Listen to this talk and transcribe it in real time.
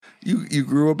You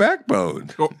grew a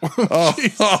backbone. Oh, wow.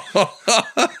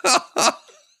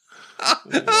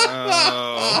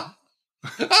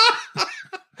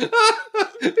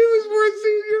 It was worth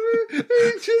seeing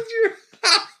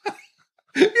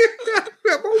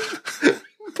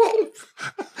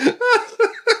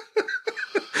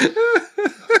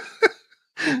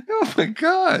Oh my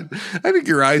God. I think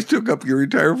your eyes took up your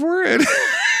entire forehead.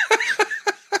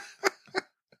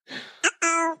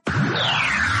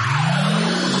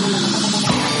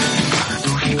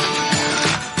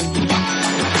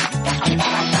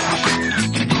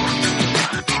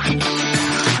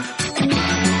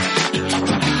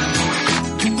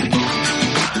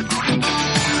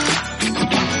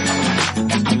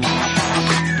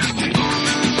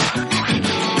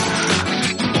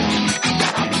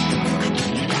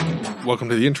 Welcome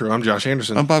to the intro. I'm Josh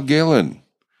Anderson. I'm Bob Galen.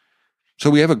 So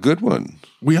we have a good one.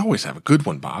 We always have a good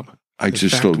one, Bob. I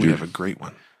just told you. We have a great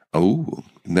one. Oh,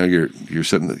 now you're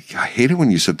setting I hate it when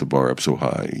you set the bar up so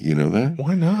high. You know that?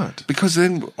 Why not? Because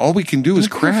then all we can do is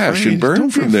crash and burn Don't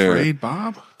from there. Don't be afraid,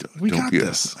 Bob. We got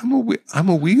this. I'm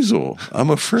a weasel. I'm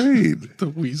afraid. The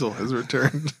weasel has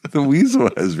returned. The weasel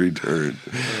has returned.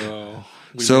 Oh,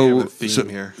 we have a theme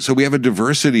here. So we have a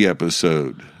diversity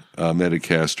episode,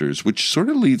 Metacasters, which sort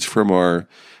of leads from our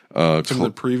from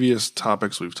the previous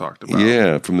topics we've talked about.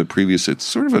 Yeah, from the previous, it's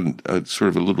sort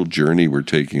of a little journey we're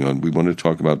taking on. We want to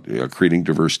talk about creating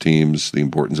diverse teams, the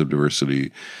importance of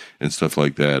diversity, and stuff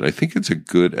like that. I think it's a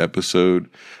good episode.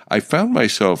 I found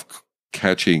myself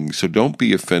catching, so don't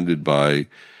be offended by,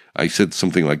 I said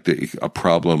something like a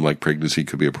problem, like pregnancy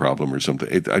could be a problem or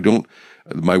something.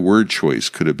 My word choice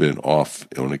could have been off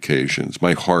on occasions.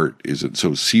 My heart isn't.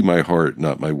 So see my heart,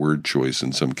 not my word choice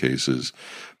in some cases.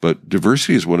 But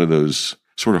diversity is one of those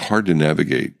sort of hard to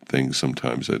navigate things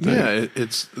sometimes, I think. Yeah,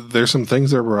 there's some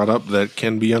things that are brought up that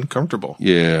can be uncomfortable.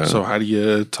 Yeah. So how do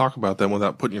you talk about them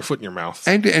without putting your foot in your mouth?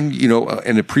 And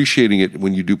appreciating it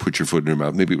when you do put your foot in your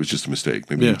mouth. Maybe it was just a mistake.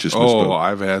 Maybe you just misspoke.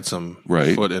 I've had some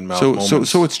foot in mouth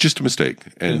moments. So it's just a mistake,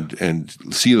 and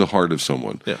see the heart of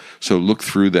someone. Yeah. So look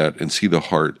through that and see the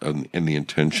heart and the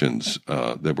intentions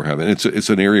that we're having. It's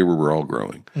an area where we're all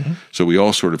growing. Mm-hmm. So we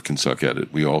all sort of can suck at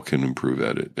it. We all can improve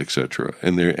at it, etc.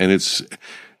 And it's.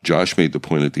 Josh made the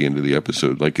point at the end of the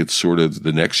episode, like it's sort of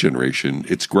the next generation.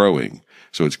 It's growing.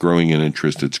 So it's growing in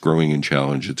interest. It's growing in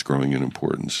challenge. It's growing in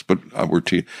importance. But we're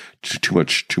too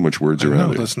much words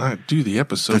around it. Let's not do the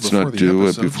episode. Let's not do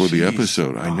it before the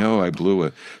episode. I know I blew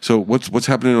it. So what's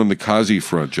happening on the Kazi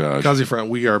front, Josh? Kazi front,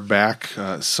 we are back.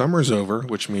 Summer's over,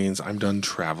 which means I'm done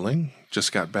traveling.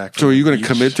 Just got back. So are you going to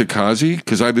commit to Kazi?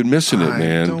 Because I've been missing it,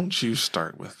 man. Don't you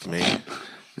start with me.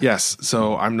 Yes,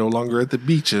 so I'm no longer at the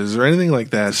beaches or anything like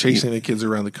that, chasing the kids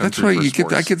around the country. That's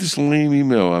right. I get this lame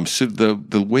email.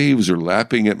 The waves are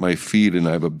lapping at my feet, and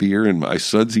I have a beer in my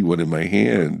sudsy one in my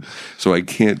hand, so I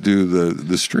can't do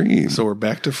the stream. So we're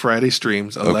back to Friday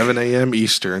streams, 11 a.m.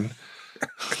 Eastern.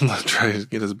 Let's try to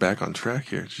get us back on track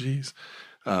here. Jeez.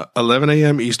 11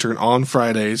 a.m. Eastern on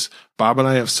Fridays. Bob and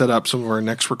I have set up some of our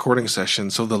next recording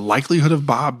sessions, so the likelihood of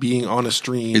Bob being on a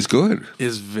stream is good,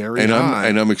 is very high,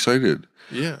 and I'm excited.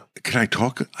 Yeah. Can I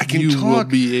talk? I can talk. You will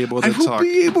be able to talk. I will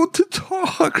be able to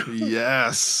talk.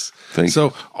 Yes.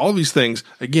 So all these things,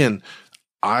 again,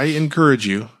 I encourage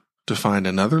you to find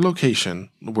another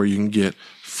location where you can get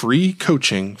free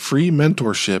coaching, free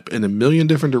mentorship in a million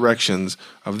different directions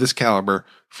of this caliber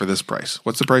for this price.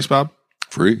 What's the price, Bob?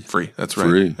 Free. That's right.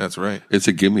 Free. That's right. It's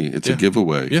a gimme. It's a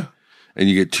giveaway. Yeah. And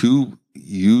you get 2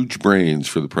 huge brains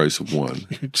for the price of 1.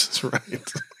 That's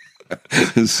right.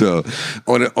 So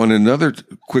on another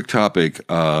quick topic,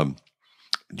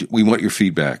 we want your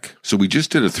feedback. So we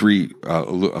just did a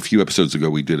few episodes ago,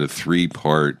 we did a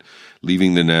 3-part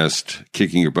leaving the nest,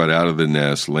 kicking your butt out of the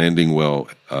nest, landing well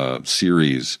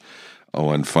series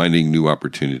on finding new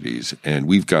opportunities. And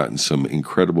we've gotten some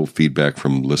incredible feedback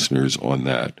from listeners on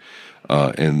that.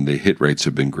 And the hit rates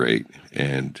have been great.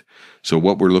 And so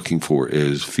what we're looking for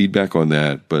is feedback on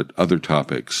that, but other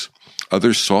topics,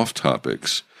 other soft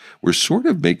topics. We're sort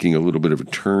of making a little bit of a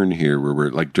turn here where we're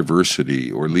like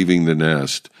diversity or leaving the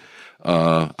nest.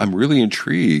 I'm really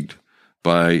intrigued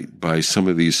by some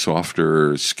of these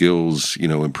softer skills,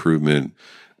 improvement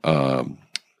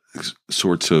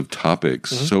sorts of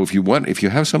topics. Mm-hmm. So if you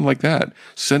have something like that,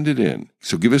 send it in.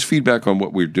 So give us feedback on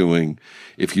what we're doing.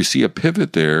 If you see a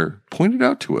pivot there, point it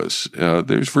out to us.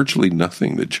 There's virtually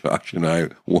nothing that Josh and I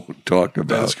won't talk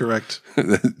about. That's correct.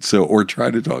 Or try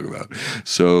to talk about.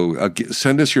 So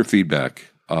send us your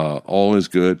feedback. All is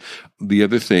good. The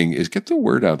other thing is get the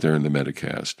word out there in the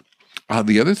Metacast.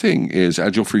 The other thing is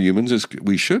Agile for Humans is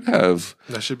we should have.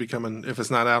 That should be coming if it's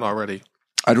not out already.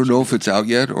 I don't know if it's out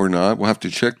yet or not. We'll have to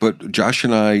check. But Josh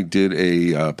and I did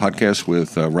a podcast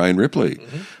with Ryan Ripley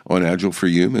on Agile for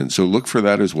Humans. So look for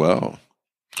that as well.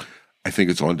 I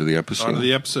think it's on to the episode. On to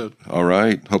the episode. All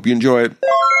right. Hope you enjoy it.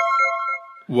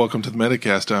 Welcome to the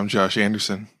Metacast. I'm Josh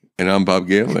Anderson. And I'm Bob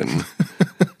Galen.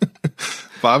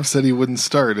 Bob said he wouldn't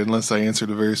start unless I answered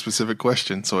a very specific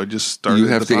question, so I just started the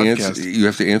podcast. You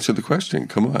have to answer the question.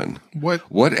 Come on.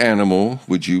 What animal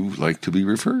would you like to be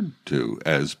referred to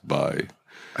as by?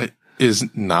 Is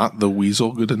not the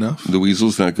weasel good enough? The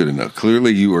weasel's not good enough.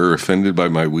 Clearly, you were offended by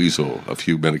my weasel a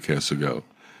few Metacasts ago.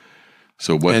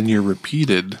 So what? And your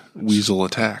repeated weasel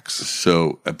attacks.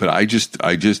 So, but I just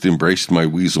embraced my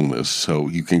weaselness. So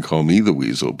you can call me the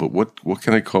weasel. But what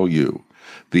can I call you?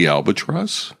 The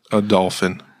albatross? A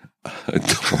dolphin. A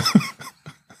dolphin.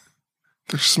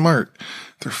 They're smart.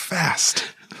 They're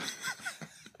fast.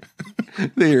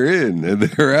 They're in and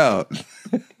they're out.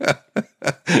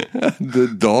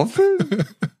 The dolphin?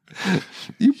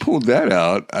 You pulled that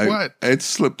out. What? It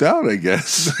slipped out, I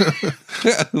guess.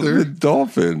 The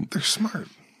dolphin. They're smart.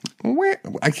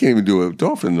 I can't even do a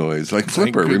dolphin noise. Like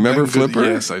Flipper. Remember Flipper?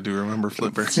 Yes, I do remember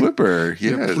Flipper. Flipper, yes.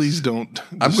 Yeah, please don't.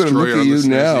 I'm going to look at you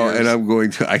now, and I'm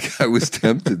going to. I was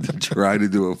tempted to try to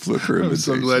do a Flipper imitation. I'm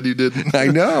so glad you didn't. I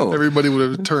know. Everybody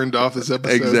would have turned off this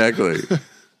episode. Exactly.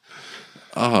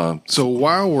 So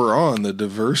while we're on the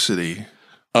diversity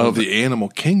of the animal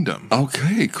kingdom.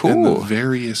 Okay, cool. And the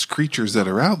various creatures that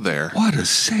are out there. What a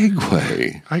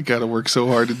segue. I got to work so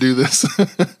hard to do this.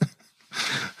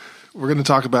 We're going to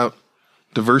talk about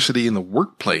diversity in the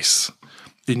workplace,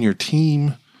 in your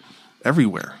team,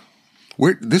 everywhere.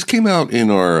 This came out in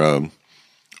our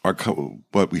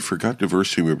but we forgot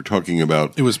diversity. We were talking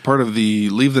about. It was part of the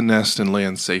Leave the Nest and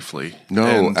Land Safely.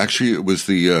 No, actually, it was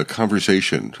the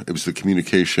conversation. It was the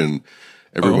communication.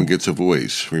 Everyone gets a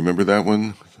voice. Remember that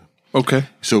one? Okay.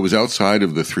 So it was outside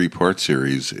of the 3-part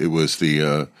series. It was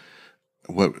the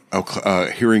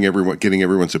hearing everyone, getting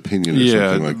everyone's opinion, or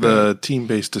something like that. The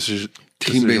team-based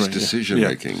decision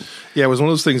making. Yeah, it was one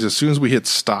of those things. As soon as we hit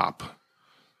stop,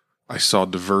 I saw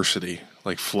diversity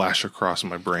like flash across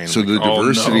my brain. So the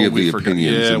diversity of the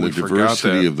opinions and the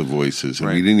diversity of the voices, and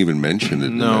we didn't even mention it.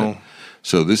 No.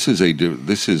 So this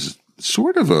is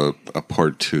sort of a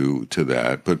part two to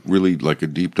that, but really like a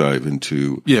deep dive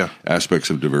into aspects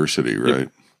of diversity, right?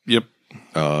 Yep.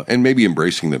 And maybe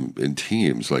embracing them in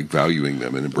teams, like valuing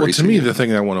them and embracing. Well, to me, the thing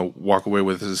that I want to walk away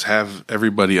with is have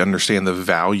everybody understand the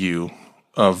value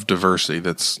of diversity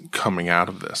that's coming out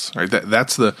of this. Right?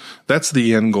 That's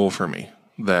the end goal for me.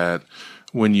 That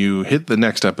when you hit the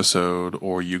next episode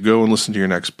or you go and listen to your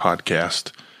next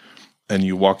podcast and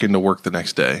you walk into work the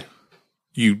next day,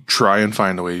 you try and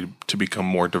find a way to become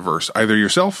more diverse, either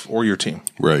yourself or your team.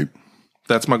 Right.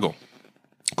 That's my goal.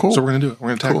 Cool. So we're going to do it. We're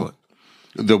going to tackle it.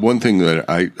 The one thing that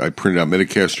I printed out,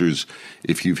 Metacasters,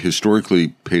 if you've historically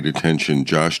paid attention,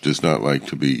 Josh does not like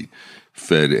to be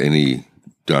fed any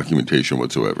documentation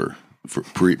whatsoever for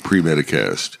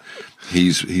pre-Metacast.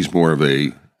 He's more of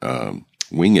a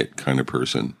wing it kind of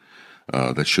person.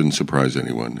 That shouldn't surprise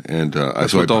anyone. And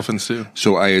that's what dolphins do.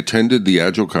 So I attended the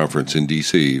Agile conference in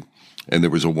DC, and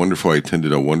I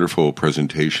attended a wonderful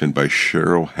presentation by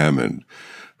Cheryl Hammond,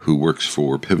 who works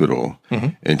for Pivotal,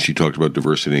 and she talked about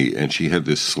diversity, and she had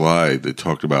this slide that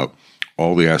talked about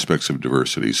all the aspects of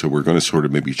diversity. So we're going to sort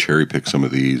of maybe cherry pick some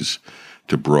of these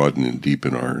to broaden and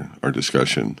deepen our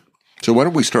discussion. So why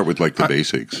don't we start with like the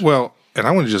basics? Well, and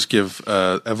I want to just give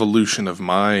evolution of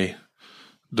my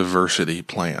diversity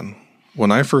plan.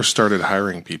 When I first started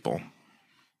hiring people,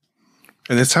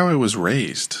 and it's how I was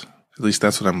raised, at least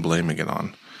that's what I'm blaming it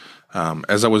on.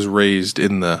 As I was raised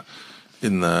in the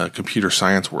computer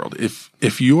science world,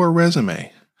 if your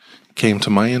resume came to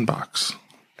my inbox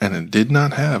and it did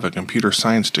not have a computer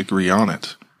science degree on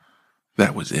it,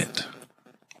 that was it.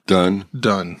 Done.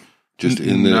 Just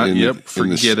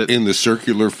forget it. In the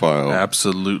circular file.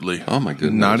 Absolutely. Oh my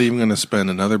goodness. Not even going to spend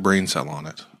another brain cell on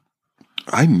it.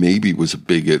 I maybe was a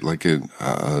bigot, like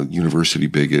a university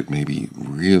bigot, maybe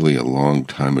really a long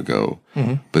time ago.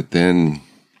 But then,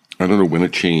 I don't know when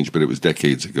it changed, but it was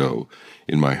decades ago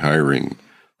in my hiring.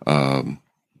 I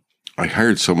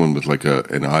hired someone with like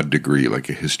an odd degree, like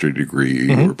a history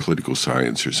degree or political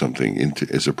science or something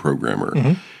as a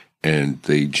programmer. And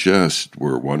they just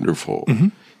were wonderful.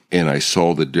 And I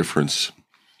saw the difference.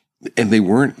 And they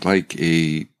weren't like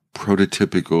a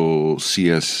prototypical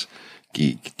CS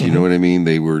geek. Do you know what I mean?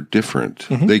 They were different.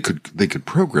 They could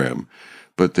program,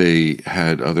 but they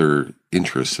had other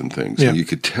interests and things. And you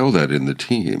could tell that in the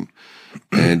team.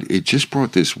 And it just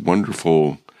brought this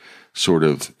wonderful sort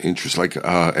of interest. Like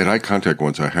at Eye Contact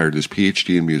once, I hired this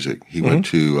PhD in music. He went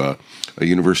to a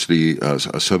university,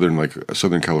 a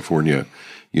Southern California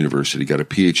university, got a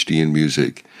PhD in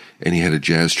music, and he had a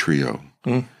jazz trio.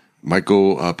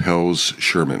 Michael Pels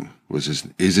Sherman is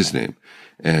his name,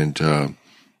 and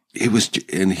he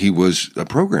was a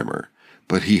programmer,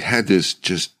 but he had this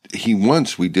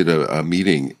once we did a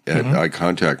meeting at Eye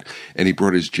Contact, and he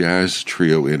brought his jazz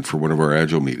trio in for one of our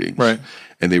Agile meetings. Right.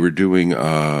 And they were doing,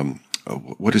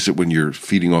 what is it when you're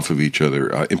feeding off of each other?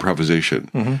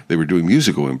 Improvisation. They were doing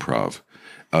musical improv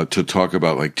to talk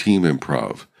about like team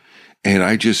improv. And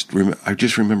I just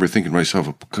remember thinking to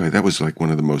myself, God, that was like one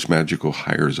of the most magical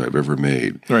hires I've ever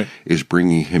made. Right. Is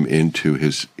bringing him into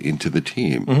the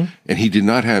team. And he didn't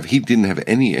have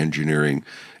any engineering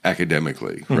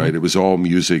academically, right? It was all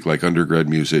music, like undergrad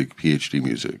music, PhD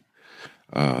music.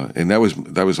 And that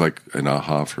was like an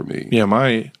aha for me. Yeah,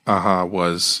 my aha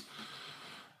was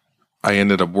I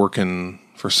ended up working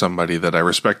for somebody that I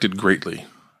respected greatly.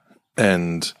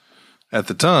 And at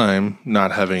the time,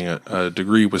 not having a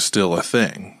degree was still a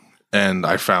thing. And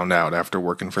I found out after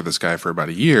working for this guy for about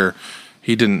a year,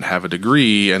 he didn't have a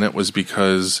degree, and it was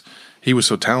because he was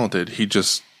so talented. He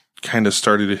just kind of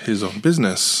started his own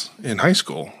business in high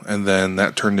school, and then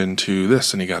that turned into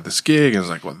this, and he got this gig, and I was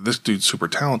like, well, this dude's super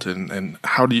talented, and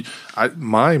how do you –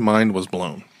 my mind was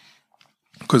blown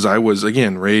because I was,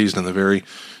 again, raised in the very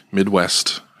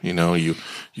Midwest. You know, you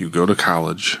go to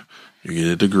college, you get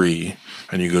a degree,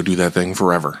 and you go do that thing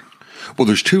forever. Well,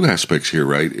 there's two aspects here,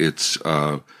 right? It's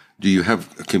do you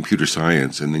have computer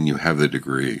science, and then you have the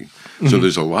degree. So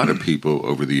there's a lot of people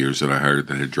over the years that I hired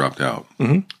that had dropped out,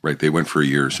 right? They went for a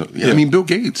year or something. Yeah. I mean, Bill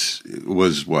Gates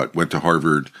went to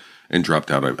Harvard and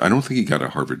dropped out. I don't think he got a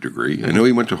Harvard degree. I know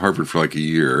he went to Harvard for like a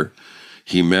year.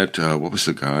 He met, what was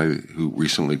the guy who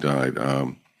recently died?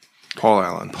 Paul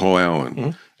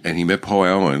Allen. And he met Paul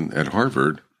Allen at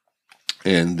Harvard.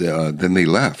 And then they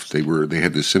left. They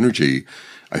had this synergy,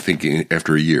 I think,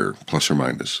 after a year, plus or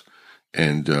minus.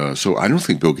 And so I don't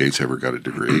think Bill Gates ever got a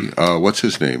degree. What's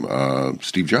his name?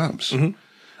 Steve Jobs.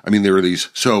 I mean, there are these.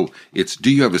 So it's,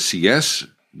 do you have a CS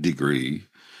degree,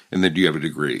 and then do you have a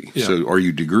degree? Yeah. So are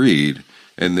you degreed?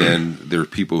 And then there are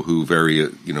people who vary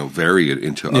it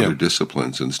into other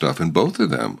disciplines and stuff. And both of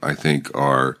them, I think,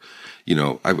 are. You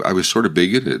know, I was sort of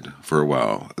bigoted for a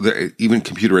while. Even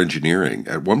computer engineering.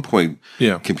 At one point,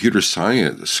 computer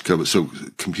science, so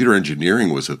computer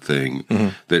engineering was a thing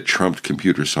that trumped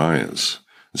computer science.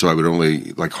 So I would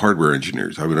only, like hardware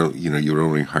engineers, you would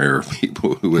only hire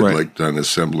people who had like done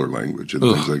assembler language and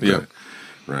things like that.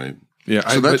 Right. Yeah.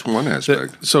 So that's one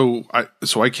aspect. So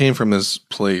I came from this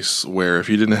place where if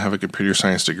you didn't have a computer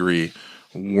science degree,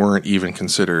 weren't even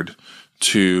considered.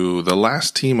 To the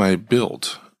last team I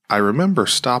built, I remember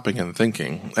stopping and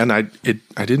thinking, and I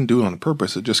didn't do it on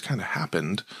purpose. It just kind of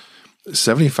happened.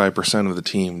 75% of the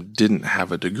team didn't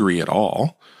have a degree at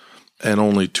all, and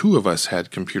only 2 of us had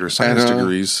computer science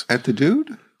degrees. At the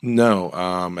Dude? No,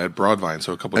 at Broadvine.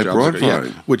 So a couple at jobs Broadvine.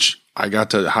 ago, which I got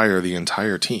to hire the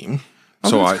entire team. Oh,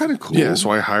 so that's kind of cool. Yeah, so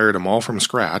I hired them all from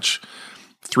scratch.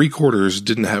 3/4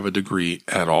 didn't have a degree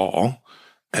at all.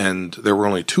 And there were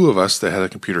only 2 of us that had a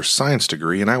computer science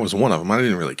degree, and I was one of them. I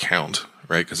didn't really count,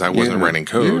 right? Because I wasn't writing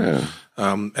code. Yeah.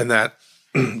 And that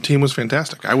team was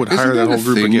fantastic. I would hire that whole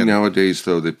group again. Nowadays,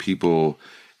 though, that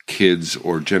kids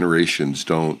or generations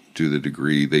don't do the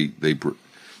degree.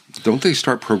 Don't they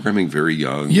start programming very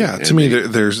young? Yeah, to me,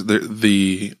 there's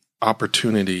the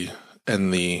opportunity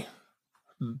and the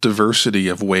diversity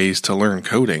of ways to learn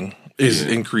coding is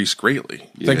increased greatly.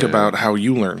 Think about how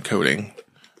you learn coding.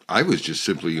 I was just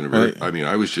simply university. Right. I mean,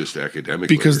 I was just academic.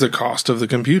 Because the cost of the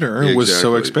computer was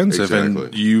so expensive,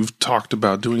 and you've talked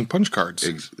about doing punch cards.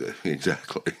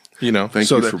 Exactly. You know,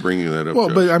 thank you for bringing that up. Well,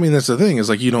 Josh. But I mean, that's the thing is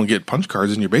like you don't get punch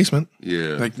cards in your basement.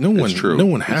 Yeah, like no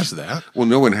one has that. Well,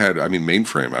 no one had. I mean,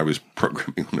 mainframe. I was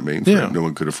programming on a mainframe. Yeah. No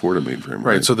one could afford a mainframe.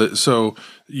 Right. So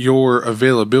your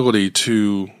availability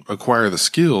to acquire the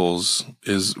skills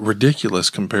is ridiculous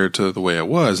compared to the way it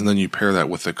was, and then you pair that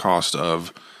with the cost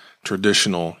of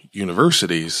traditional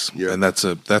universities, and that's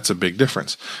a big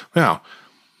difference. Now,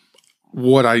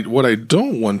 what I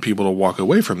don't want people to walk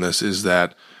away from this is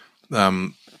that,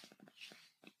 to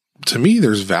me,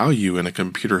 there's value in a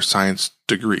computer science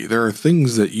degree. There are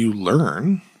things that you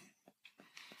learn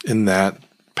in that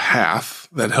path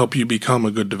that help you become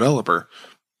a good developer,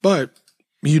 but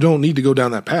you don't need to go down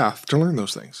that path to learn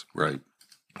those things. Right.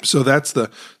 So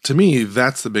to me,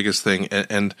 that's the biggest thing,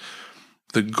 and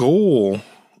the goal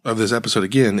of this episode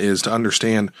again is to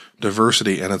understand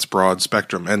diversity and its broad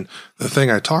spectrum. And the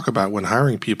thing I talk about when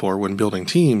hiring people or when building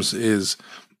teams is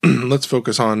let's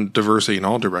focus on diversity in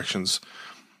all directions.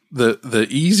 The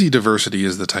easy diversity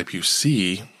is the type you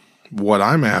see. What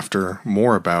I'm after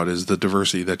more about is the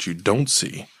diversity that you don't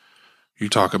see. You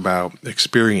talk about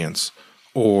experience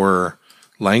or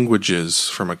languages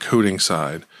from a coding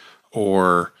side,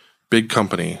 or big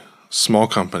company, small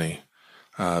company,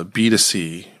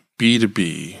 B2C,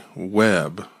 B2B,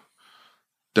 web,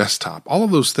 desktop, all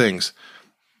of those things.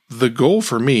 The goal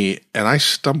for me, and I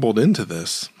stumbled into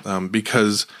this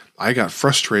because I got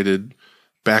frustrated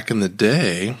back in the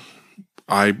day.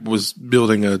 I was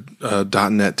building a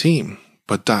 .NET team,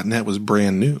 but .NET was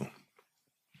brand new.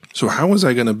 So how was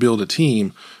I going to build a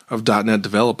team of .NET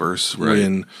developers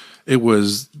when it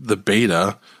was the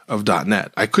beta of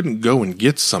 .NET? I couldn't go and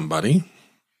get somebody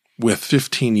with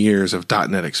 15 years of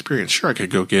 .NET experience. Sure, I could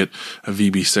go get a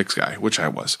VB6 guy, which I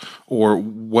was, or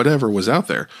whatever was out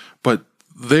there. But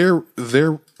there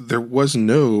was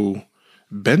no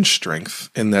bench strength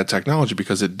in that technology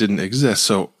because it didn't exist.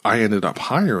 So I ended up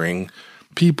hiring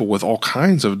people with all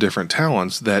kinds of different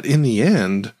talents that in the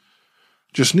end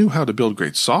just knew how to build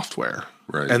great software.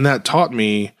 Right. And that taught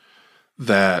me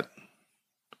that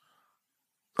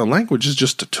a language is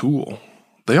just a tool.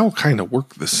 They all kind of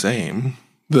work the same.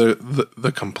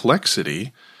 The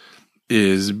complexity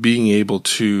is being able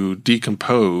to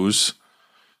decompose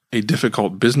a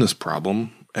difficult business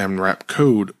problem and wrap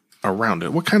code around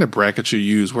it. What kind of brackets you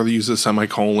use, whether you use a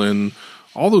semicolon,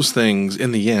 all those things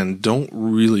in the end don't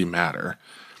really matter.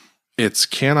 It's,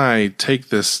 can I take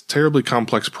this terribly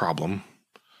complex problem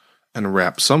and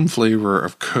wrap some flavor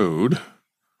of code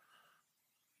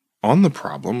on the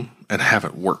problem and have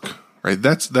it work, right?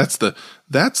 That's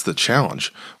the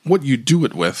challenge. What you do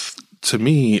it with, to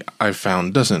me, I've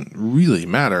found doesn't really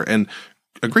matter. And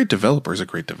a great developer is a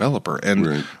great developer.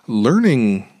 And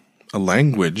learning a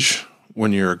language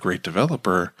when you're a great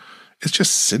developer, it's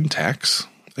just syntax.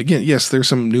 Again, yes, there's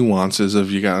some nuances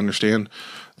of you got to understand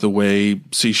the way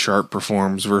C#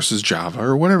 performs versus Java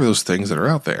or whatever those things that are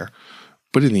out there.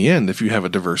 But in the end, if you have a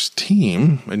diverse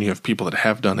team and you have people that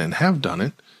have done it,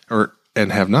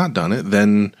 and have not done it,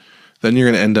 then you're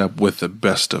going to end up with the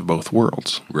best of both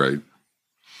worlds. Right.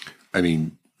 I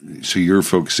mean, so you're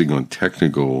focusing on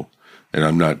technical, and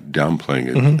I'm not downplaying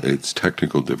it. Mm-hmm. It's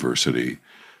technical diversity.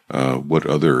 What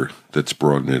other that's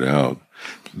broadened it out?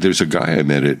 There's a guy I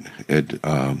met and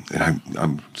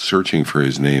I'm searching for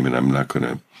his name, and I'm not going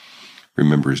to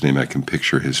remember his name. I can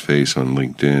picture his face on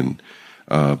LinkedIn,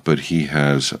 but he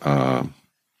has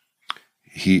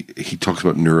he talks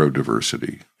about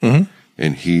neurodiversity, mm-hmm.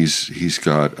 and he's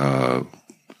got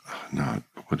not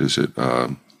what is it?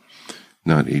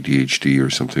 Not ADHD or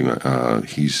something.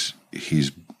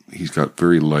 He's got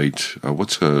very light.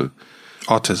 What's a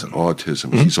autism?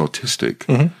 Autism. Mm-hmm. He's autistic,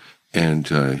 mm-hmm.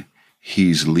 and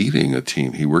he's leading a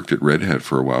team. He worked at Red Hat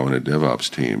for a while in a DevOps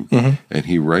team, mm-hmm. and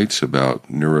he writes about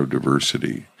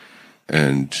neurodiversity,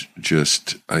 and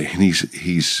just and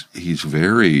he's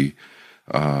very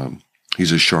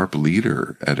he's a sharp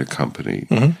leader at a company,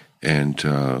 mm-hmm.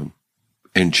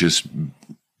 and just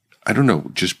I don't know,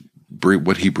 just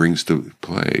what he brings to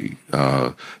play,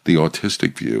 the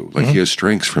autistic view. Like mm-hmm. he has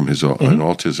strengths from his mm-hmm. an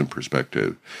autism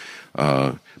perspective.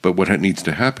 But what needs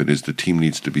to happen is the team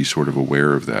needs to be sort of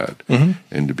aware of that, mm-hmm.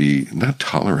 and to be not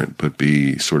tolerant, but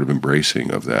be sort of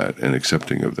embracing of that and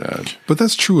accepting of that. But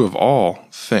that's true of all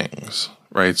things,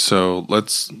 right? So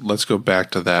let's go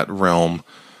back to that realm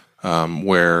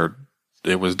where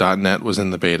it was .NET was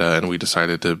in the beta and we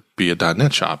decided to be a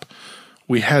 .NET shop.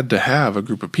 We had to have a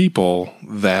group of people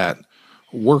that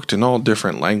worked in all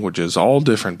different languages, all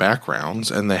different backgrounds,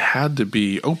 and they had to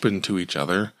be open to each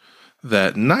other,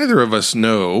 that neither of us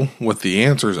know what the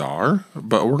answers are,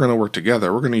 but we're going to work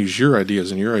together. We're going to use your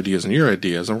ideas and your ideas and your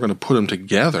ideas, and we're going to put them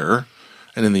together.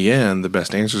 And in the end, the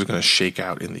best answer is going to shake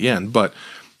out in the end. But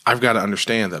I've got to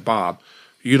understand that, Bob,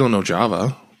 you don't know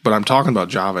Java, but I'm talking about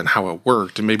Java and how it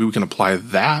worked. And maybe we can apply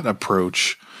that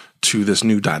approach to this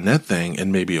new .NET thing,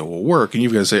 and maybe it will work. And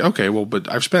you've got to say, okay, well, but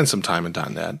I've spent some time in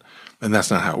 .NET, and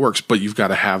that's not how it works. But you've got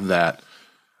to have that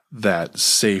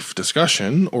safe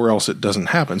discussion, or else it doesn't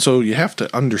happen. So you have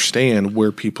to understand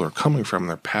where people are coming from,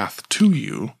 their path to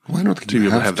you. Well, I don't think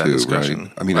you have to, that discussion.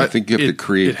 Right? I mean, I think you have to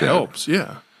create that. It helps,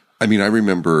 yeah. I mean, I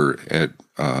remember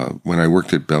when I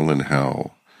worked at Bell and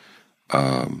Howell,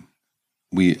 I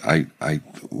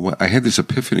had this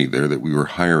epiphany there that we were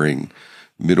hiring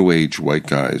middle-aged white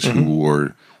guys mm-hmm. who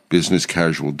wore business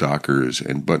casual Dockers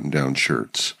and button-down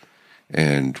shirts.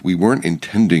 And we weren't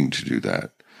intending to do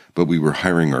that, but we were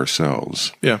hiring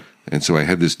ourselves. Yeah. And so I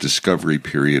had this discovery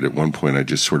period. At one point, I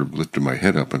just sort of lifted my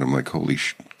head up and I'm like, holy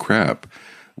crap.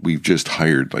 we've just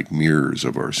hired like mirrors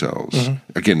of ourselves.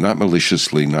 Again, not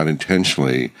maliciously, not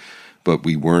intentionally, but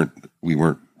we weren't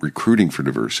recruiting for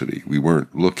diversity. We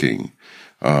weren't looking.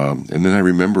 And then I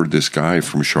remembered this guy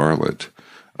from Charlotte.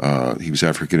 He was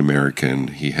African American.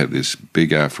 He had this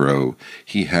big afro.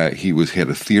 He had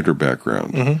a theater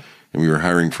background, and we were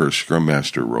hiring for a scrum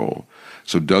master role.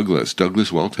 So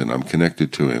Douglas Welton, I'm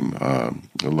connected to him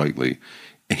lightly.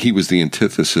 And he was the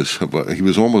antithesis of he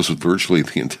was almost virtually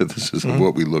the antithesis of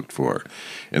what we looked for.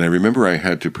 And I remember I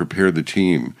had to prepare the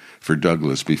team for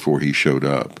Douglas before he showed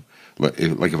up. Like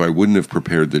if I wouldn't have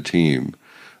prepared the team,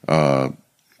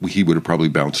 he would have probably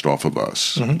bounced off of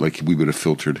us. Like we would have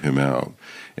filtered him out.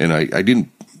 And I didn't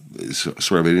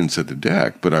set the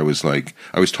deck, but I was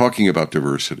talking about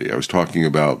diversity. I was talking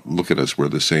about, look at us, we're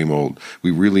the same old.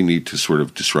 We really need to sort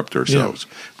of disrupt ourselves.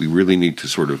 Yeah. We really need to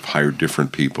sort of hire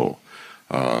different people,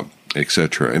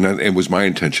 etc. And it was my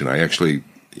intention. I actually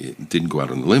didn't go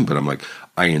out on a limb, but I'm like,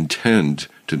 I intend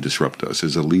to disrupt us.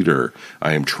 As a leader,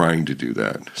 I am trying to do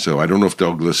that. So I don't know if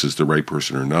Douglas is the right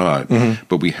person or not,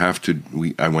 but we have to,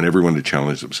 I want everyone to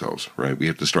challenge themselves, right? We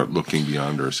have to start looking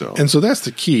beyond ourselves. And so that's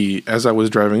the key. As I was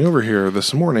driving over here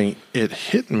this morning, it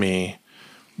hit me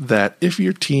that if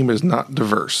your team is not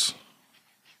diverse,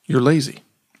 you're lazy.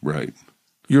 Right.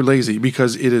 You're lazy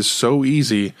because it is so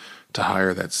easy to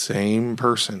hire that same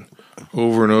person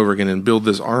over and over again and build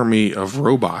this army of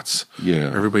robots. Yeah.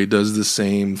 Everybody does the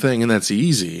same thing, and that's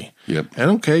easy. Yep.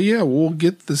 And okay, yeah, we'll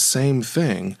get the same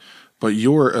thing, but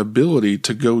your ability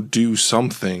to go do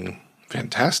something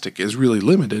fantastic is really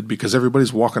limited because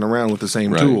everybody's walking around with the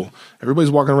same tool.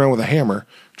 Everybody's walking around with a hammer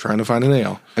trying to find a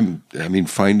nail. I mean,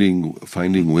 finding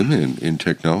women in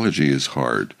technology is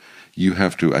hard. You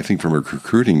have to, I think from a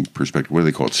recruiting perspective, what do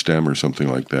they call it, STEM or something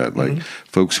like that? Like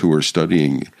folks who are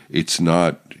studying, there's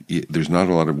not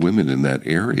a lot of women in that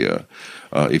area.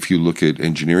 If you look at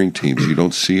engineering teams, you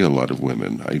don't see a lot of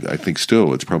women. I think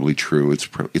still it's probably true.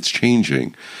 It's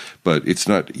changing, but it's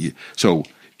not. So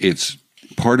it's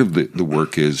part of the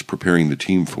work is preparing the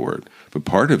team for it, but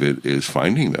part of it is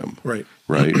finding them. Right,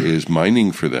 is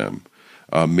mining for them.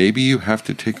 Maybe you have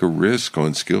to take a risk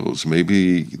on skills.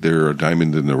 Maybe they're a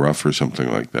diamond in the rough or something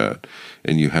like that.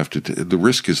 And you have to, the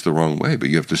risk is the wrong way, but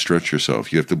you have to stretch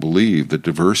yourself. You have to believe that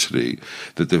diversity,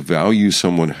 that the value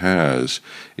someone has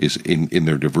is in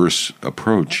their diverse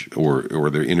approach or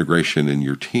their integration in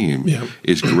your team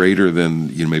is greater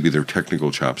than, maybe their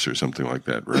technical chops or something like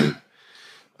that, right?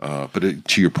 But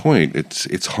to your point,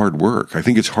 it's hard work. I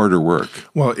think it's harder work.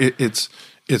 Well, it's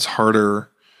harder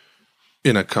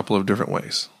in a couple of different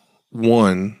ways.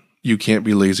 One, you can't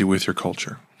be lazy with your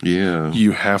culture. Yeah.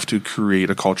 You have to create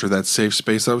a culture, that safe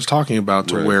space I was talking about,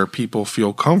 to where people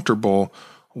feel comfortable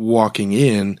walking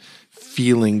in,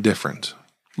 feeling different,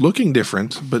 looking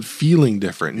different, but feeling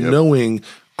different, knowing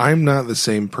I'm not the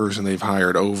same person they've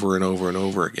hired over and over and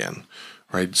over again,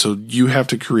 right? So you have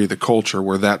to create the culture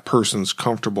where that person's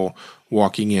comfortable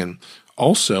walking in.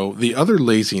 Also, the other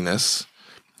laziness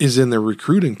is in the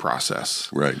recruiting process.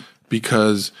 Right.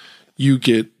 Because you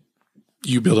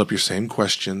build up your same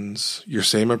questions, your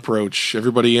same approach.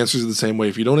 Everybody answers it the same way.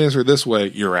 If you don't answer it this way,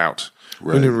 you're out.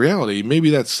 Right. When in reality, maybe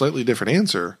that slightly different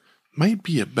answer might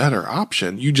be a better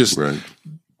option. You just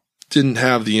didn't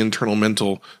have the internal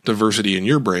mental diversity in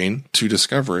your brain to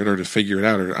discover it or to figure it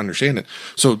out or to understand it.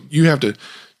 So you have to,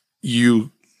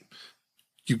 you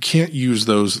can't use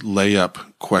those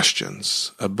layup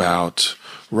questions about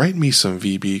write me some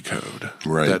VB code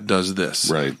that does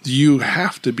this. Right. You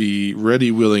have to be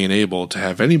ready, willing, and able to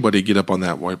have anybody get up on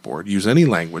that whiteboard, use any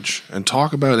language, and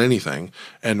talk about anything,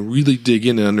 and really dig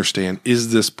in and understand,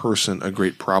 is this person a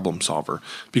great problem solver?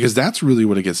 Because that's really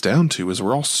what it gets down to, is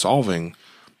we're all solving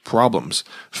problems.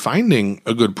 Finding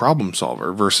a good problem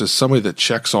solver versus somebody that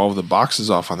checks all of the boxes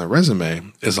off on their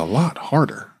resume is a lot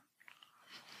harder.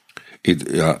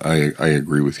 I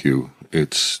agree with you.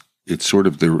 It's sort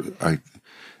of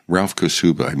Ralph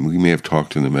Kosuba. We may have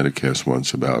talked in the Metacast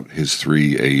once about his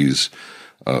 3 A's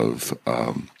of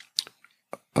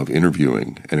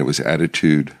interviewing, and it was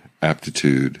attitude,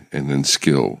 aptitude, and then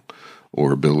skill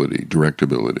or ability, direct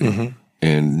ability.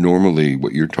 And normally,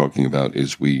 what you're talking about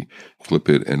is we flip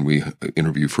it and we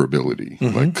interview for ability,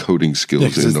 like coding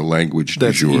skills in the language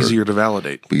du jour. That's easier to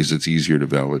validate because it's easier to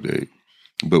validate.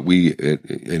 But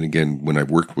and again, when I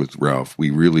worked with Ralph, we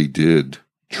really did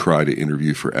try to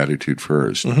interview for attitude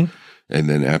first and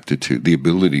then aptitude, the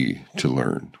ability to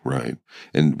learn, right?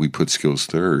 And we put skills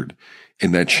third.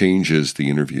 And that changes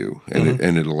the interview,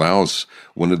 and it allows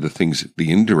one of the things,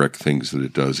 the indirect things that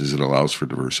it does is it allows for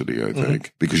diversity. I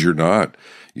think because you're not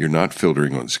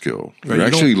filtering on skill. Right, you're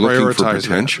actually looking for prioritize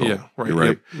potential. that. Yeah, right. You're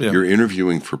right. Yep. You're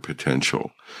interviewing for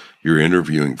potential. You're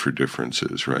interviewing for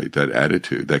differences. Right. That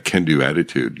attitude, that can-do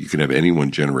attitude. You can have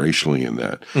anyone generationally in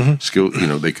that skill.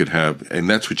 They could have, and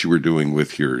that's what you were doing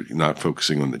with your not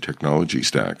focusing on the technology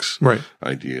stacks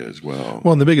idea as well.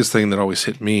 Well, and the biggest thing that always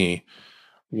hit me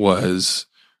was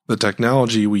the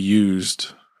technology we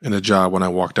used in a job when I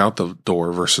walked out the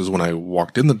door versus when I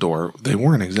walked in the door. They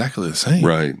weren't exactly the same.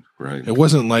 Right. It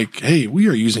wasn't like, hey, we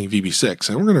are using VB6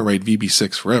 and we're going to write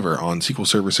VB6 forever on SQL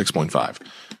Server 6.5.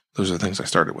 Those are the things I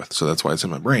started with. So that's why it's in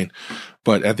my brain.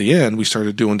 But at the end, we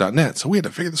started doing .NET. So we had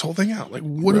to figure this whole thing out. Like,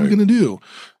 what are we going to do?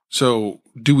 So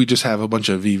do we just have a bunch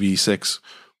of VB6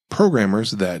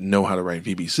 programmers that know how to write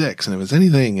VB6? And if it's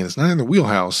anything and it's not in their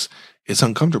wheelhouse, it's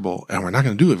uncomfortable and we're not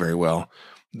going to do it very well,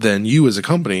 then you as a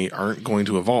company aren't going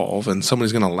to evolve and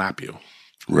somebody's going to lap you.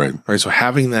 Right. So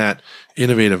having that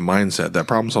innovative mindset, that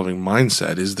problem solving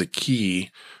mindset is the key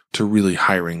to really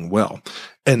hiring well.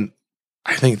 And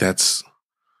I think that's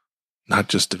not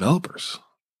just developers.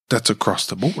 That's across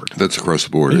the board. That's across the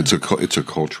board. Yeah. It's a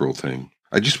cultural thing.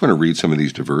 I just want to read some of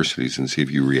these diversities and see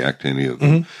if you react to any of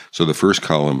them. So the first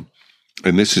column,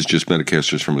 and this is just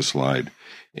Metacasters from a slide,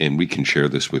 and we can share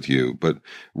this with you, but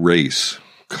race,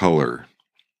 color,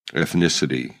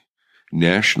 ethnicity,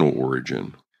 national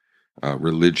origin,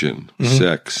 religion,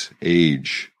 sex,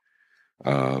 age,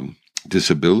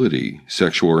 disability,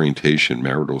 sexual orientation,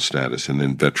 marital status, and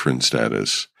then veteran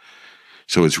status.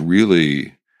 So it's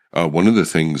really one of the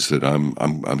things that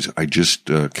I just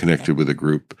connected with a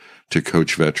group to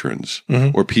coach veterans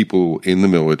or people in the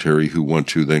military who want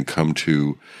to then come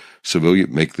to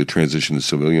make the transition to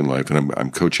civilian life. And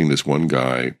I'm coaching this one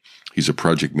guy. He's a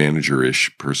project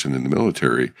manager-ish person in the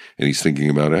military, and he's thinking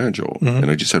about Agile.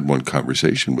 And I just had one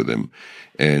conversation with him,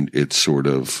 and it's sort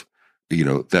of,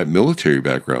 that military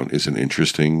background is an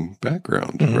interesting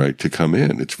background, right? To come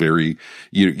in. It's very,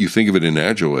 you think of it in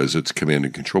Agile as it's command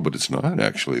and control, but it's not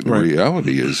actually. The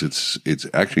reality is it's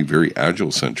actually very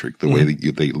Agile centric, the way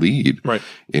that they lead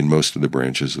in most of the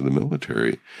branches of the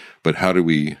military. But how do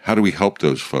we help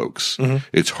those folks?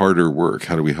 It's harder work.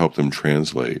 How do we help them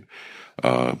translate?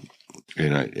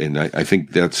 And I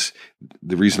think that's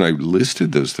the reason I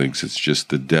listed those things. It's just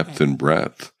the depth and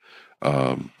breadth.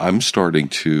 I'm starting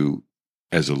to,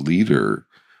 as a leader,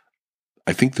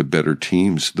 I think the better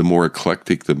teams, the more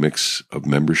eclectic the mix of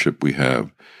membership we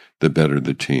have, the better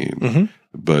the team.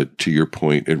 But to your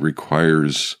point, it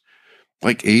requires,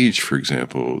 like age, for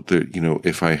example, that,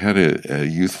 if I had a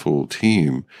youthful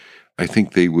team, I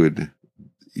think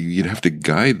you'd have to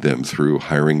guide them through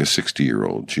hiring a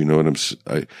 60-year-old. Do you know what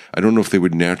I don't know if they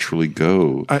would naturally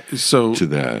go to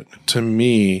that. To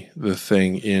me, the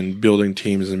thing in building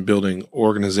teams and building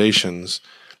organizations,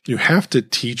 you have to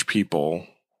teach people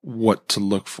what to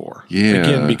look for. Yeah.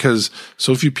 Again, because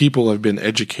so few people have been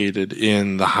educated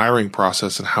in the hiring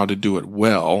process and how to do it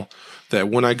well, that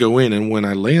when I go in and when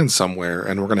I land somewhere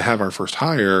and we're going to have our first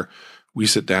hire, we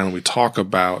sit down and we talk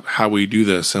about how we do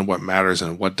this and what matters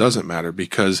and what doesn't matter,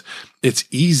 because it's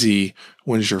easy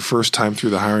when it's your first time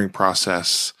through the hiring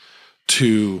process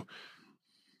to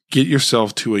get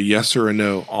yourself to a yes or a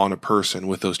no on a person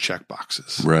with those check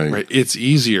boxes. Right. It's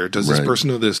easier. Does this person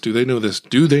know this? Do they know this?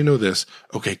 Do they know this?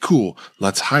 Okay, cool.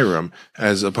 Let's hire them,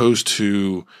 as opposed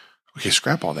to, okay,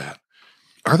 scrap all that.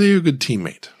 Are they a good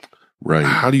teammate? Right.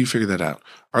 How do you figure that out?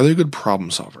 Are they a good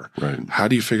problem solver? Right. How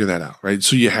do you figure that out? Right.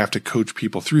 So you have to coach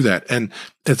people through that. And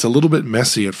it's a little bit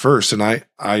messy at first. And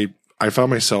I found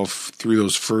myself through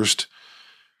those first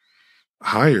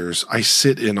hires, I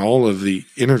sit in all of the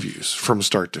interviews from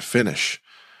start to finish,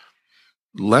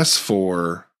 less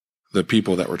for the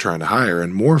people that we're trying to hire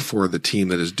and more for the team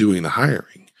that is doing the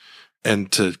hiring,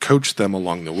 and to coach them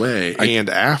along the way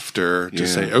and after to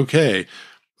say, okay,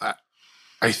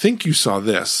 I think you saw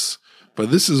this, but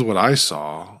this is what I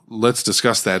saw. Let's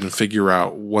discuss that and figure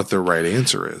out what the right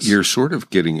answer is. You're sort of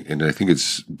getting, and I think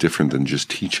it's different than just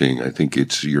teaching. I think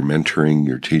it's your mentoring,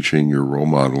 your teaching, your role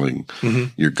modeling,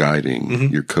 your guiding,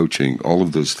 your coaching. All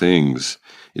of those things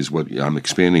is what I'm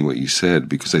expanding what you said,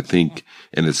 because I think,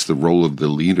 and it's the role of the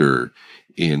leader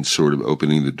in sort of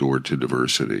opening the door to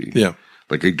diversity. Yeah.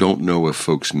 Like, I don't know if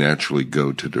folks naturally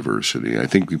go to diversity. I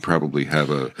think we probably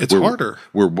have it's harder.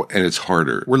 And it's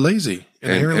harder. We're lazy.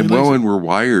 And we're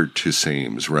wired to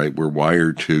sames, right? We're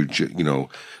wired to,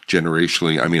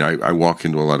 generationally. I mean, I walk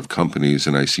into a lot of companies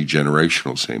and I see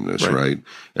generational sameness, right?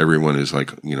 Everyone is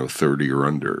like, 30 or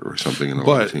under or something in the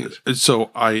late teens.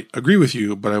 So I agree with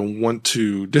you, but I want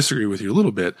to disagree with you a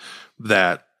little bit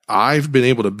that I've been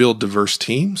able to build diverse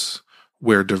teams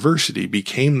where diversity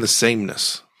became the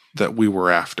sameness that we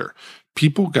were after.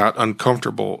 People got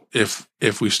uncomfortable if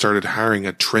we started hiring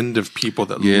a trend of people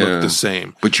that looked the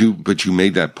same. But you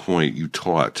made that point. You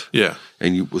taught,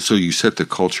 and you set the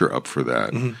culture up for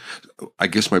that. Mm-hmm. I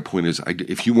guess my point is,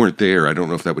 if you weren't there, I don't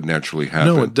know if that would naturally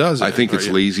happen. No, it doesn't. I think it's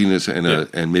laziness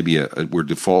and maybe we're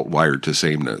default wired to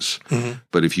sameness. Mm-hmm.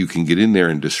 But if you can get in there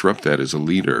and disrupt that as a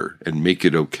leader and make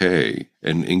it okay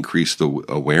and increase the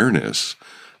awareness,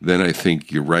 then I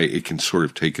think you're right. It can sort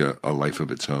of take a life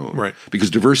of its own. Right. Because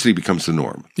diversity becomes the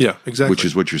norm. Yeah, exactly. Which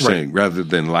is what you're saying, rather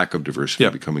than lack of diversity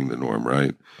becoming the norm,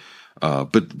 right?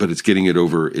 But it's getting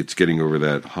over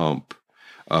that hump.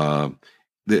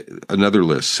 Another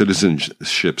list: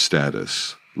 citizenship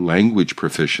status, language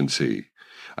proficiency.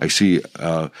 I see.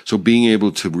 So being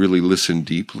able to really listen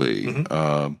deeply.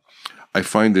 Mm-hmm. I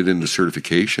find that in the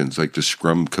certifications, like the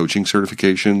Scrum coaching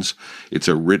certifications, it's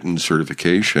a written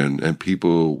certification, and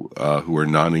people who are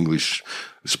non-English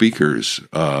speakers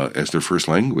as their first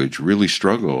language really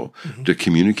struggle to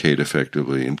communicate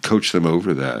effectively, and coach them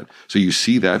over that. So you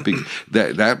see that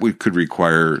could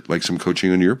require like some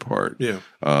coaching on your part. Yeah.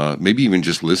 Maybe even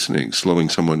just listening, slowing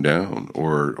someone down,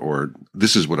 or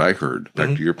this is what I heard.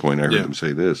 Back to your point, I heard them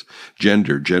say this: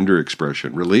 gender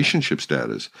expression, relationship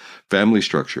status, family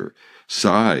structure,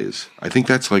 size. I think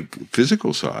that's like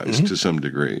physical size to some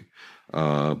degree.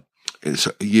 Having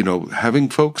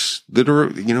folks that are,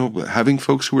 having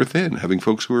folks who are thin, having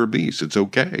folks who are obese, it's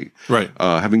okay. Right.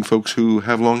 Having folks who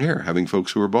have long hair, having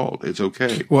folks who are bald, it's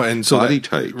okay. Well, and so body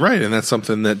type. Right. And that's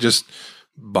something that just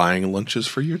buying lunches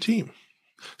for your team,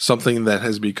 something that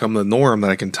has become the norm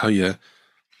that I can tell you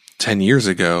 10 years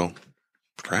ago,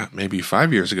 maybe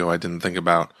 5 years ago, I didn't think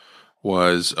about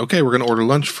was, okay, we're going to order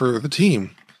lunch for the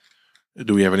team.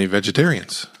 Do we have any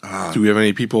vegetarians? Do we have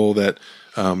any people that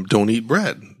don't eat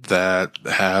bread, that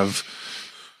have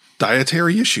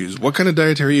dietary issues? What kind of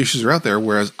dietary issues are out there?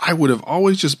 Whereas I would have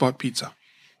always just bought pizza,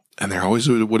 and there always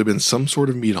would have been some sort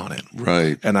of meat on it.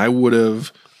 Right. And I would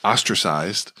have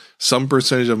ostracized some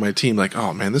percentage of my team, like,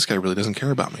 oh man, this guy really doesn't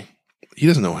care about me. He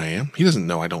doesn't know who I am. He doesn't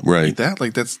know I don't eat that.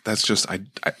 Like that's just, I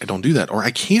don't do that, or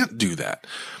I can't do that.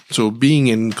 So being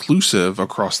inclusive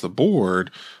across the board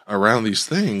around these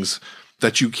things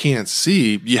that you can't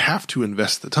see, you have to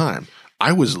invest the time.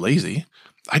 I was lazy.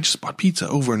 I just bought pizza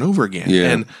over and over again. Yeah.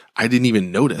 And I didn't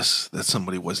even notice that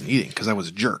somebody wasn't eating because I was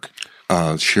a jerk.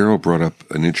 Cheryl brought up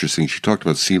she talked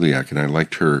about celiac, and I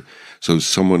liked her. So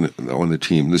someone on the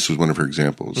team, this was one of her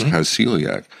examples, has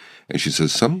celiac. And she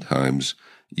says, sometimes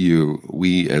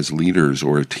we as leaders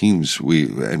or teams,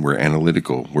 we're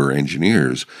analytical, we're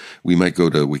engineers, we might go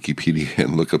to Wikipedia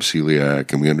and look up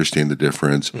celiac, and we understand the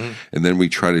difference. And then we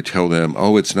try to tell them,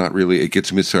 oh, it's not really, it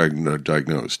gets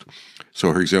misdiagnosed.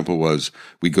 So her example was,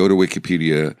 we go to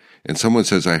Wikipedia and someone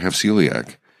says, I have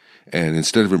celiac. And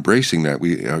instead of embracing that,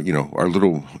 we, our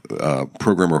little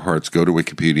programmer hearts go to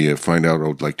Wikipedia, find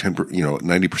out like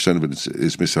 90% of it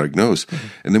is misdiagnosed,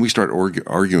 and then we start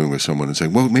arguing with someone and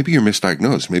saying, "Well, maybe you're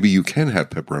misdiagnosed. Maybe you can have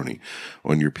pepperoni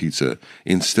on your pizza."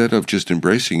 Instead of just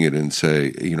embracing it and say,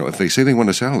 if they say they want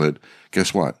a salad,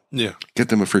 guess what? Yeah, get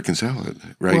them a freaking salad,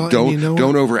 right? Well,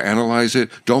 don't overanalyze it.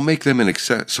 Don't make them an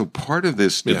excess. So part of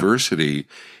this diversity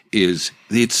is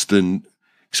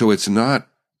it's not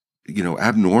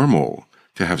abnormal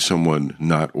to have someone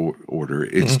not order.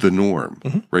 It's the norm,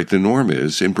 right? The norm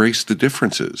is embrace the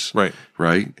differences,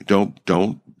 right?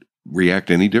 Don't react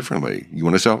any differently. You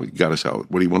want a salad? You got a salad.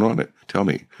 What do you want on it? Tell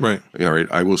me. Right. All right.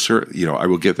 I will, I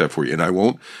will get that for you. And I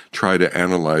won't try to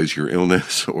analyze your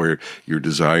illness or your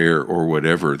desire or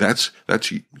whatever. That's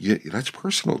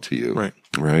personal to you. Right.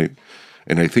 Right.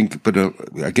 And I think, but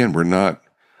again,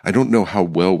 I don't know how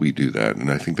well we do that. And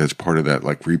I think that's part of that,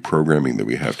 like, reprogramming that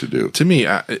we have to do. To me,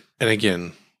 and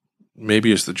again,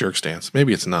 maybe it's the jerk stance,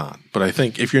 maybe it's not. But I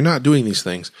think if you're not doing these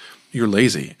things, you're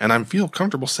lazy. And I feel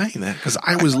comfortable saying that because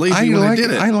I was lazy when I did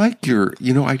it. I like your,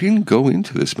 I didn't go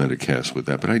into this Metacast with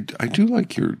that, but I do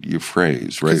like your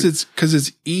phrase, right? Because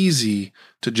it's easy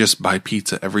to just buy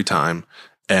pizza every time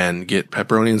and get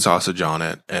pepperoni and sausage on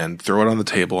it and throw it on the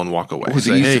table and walk away.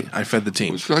 Say, hey, I fed the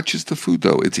team. It's not just the food,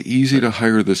 though. It's easy to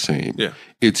hire the same. Yeah.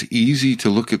 It's easy to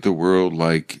look at the world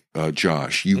like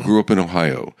Josh, you grew up in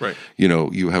Ohio. Right. You know,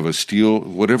 you have a steel,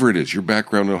 whatever it is, your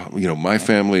background, you know, my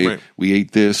family, we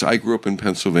ate this. I grew up in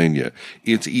Pennsylvania.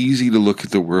 It's easy to look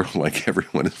at the world like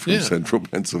everyone is from central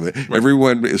Pennsylvania. Right.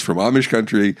 Everyone is from Amish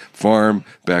country, farm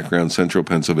background, central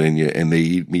Pennsylvania, and they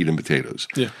eat meat and potatoes.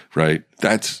 Yeah. Right.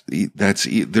 There's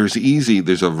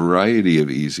a variety of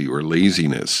easy or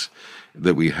laziness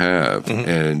that we have,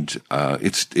 and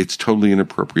it's totally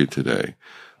inappropriate today.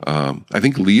 I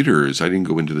think leaders, I didn't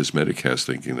go into this Metacast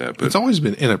thinking that, but it's always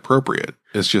been inappropriate.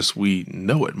 It's just we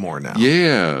know it more now.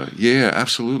 Yeah,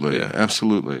 absolutely. Yeah.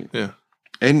 Absolutely. Yeah.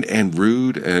 And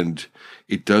rude, and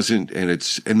it doesn't, and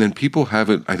then people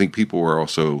haven't, I think people are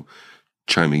also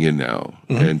chiming in now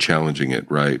and challenging it,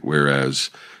 right?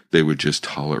 Whereas they would just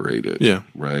tolerate it. Yeah.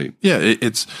 Right. Yeah.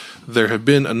 There have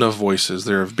been enough voices,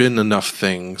 there have been enough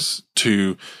things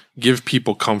to give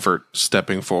people comfort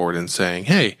stepping forward and saying,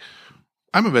 hey,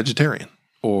 I'm a vegetarian,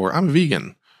 or I'm a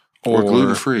vegan, or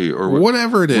gluten-free, or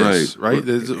whatever it is, right?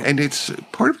 And it's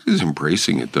part of it is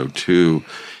embracing it, though, too.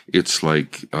 It's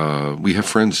like we have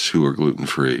friends who are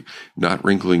gluten-free, not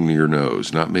wrinkling your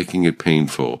nose, not making it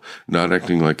painful, not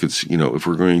acting like it's, you know, if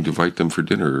we're going to invite them for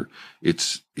dinner,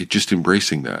 it's just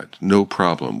embracing that. No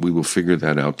problem. We will figure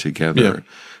that out together. Yeah.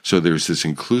 So there's this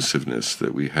inclusiveness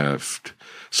that we have.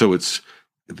 So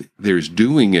there's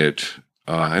doing it.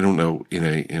 I don't know,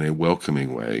 in a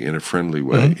welcoming way, in a friendly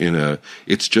way,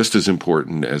 it's just as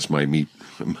important as my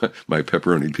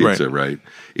pepperoni pizza, right?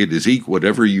 It is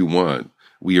whatever you want.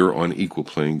 We are on equal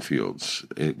playing fields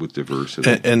with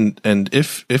diversity. And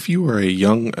if you are a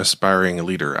young aspiring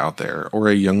leader out there, or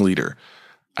a young leader,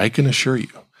 I can assure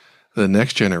you, the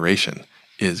next generation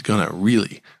is gonna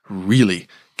really, really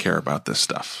care about this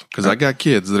stuff. Because I got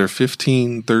kids that are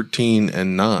 15, 13,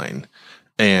 and 9.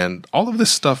 And all of this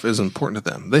stuff is important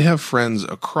to them. They have friends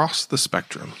across the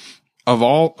spectrum of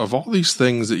all these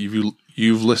things that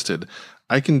you've listed.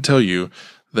 I can tell you,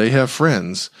 they have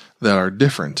friends that are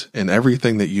different in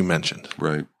everything that you mentioned.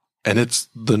 Right. And it's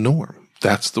the norm.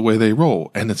 That's the way they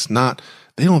roll. And it's not,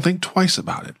 they don't think twice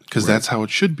about it, because that's how it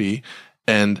should be.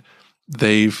 And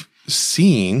they've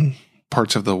seen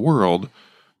parts of the world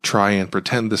try and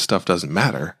pretend this stuff doesn't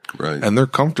matter. Right. And they're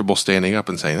comfortable standing up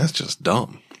and saying, that's just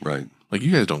dumb. Right. Like,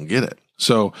 you guys don't get it.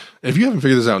 So if you haven't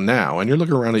figured this out now, and you're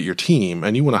looking around at your team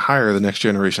and you want to hire the next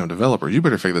generation of developers, you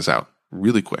better figure this out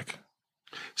really quick.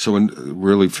 So in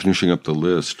really finishing up the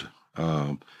list,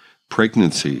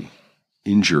 pregnancy,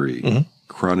 injury,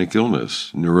 chronic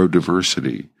illness,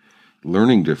 neurodiversity,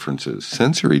 learning differences,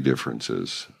 sensory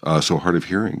differences, so hard of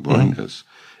hearing, blindness,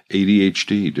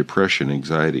 ADHD, depression,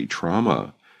 anxiety,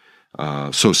 trauma.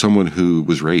 So someone who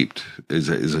was raped is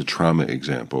a trauma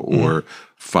example, or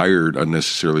fired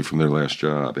unnecessarily from their last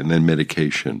job, and then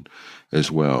medication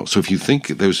as well. So if you think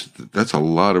that's a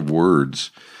lot of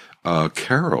words.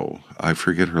 Carol, I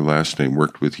forget her last name,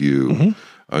 worked with you.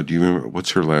 Do you remember,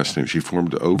 what's her last name? She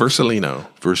formed Oak.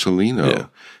 Versalino. Yeah.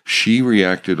 She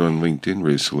reacted on LinkedIn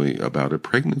recently about a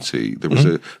pregnancy. There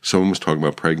was someone was talking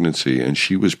about pregnancy, and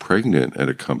she was pregnant at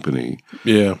a company.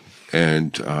 Yeah.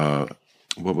 And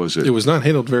what was it? It was not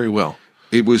handled very well.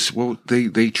 It was,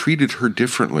 they treated her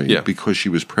differently because she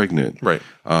was pregnant. Right.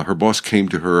 Her boss came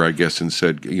to her, I guess, and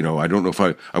said, you know, I don't know if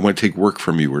I want to take work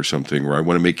from you or something, or I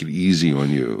want to make it easy on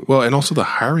you. Well, and also the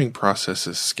hiring process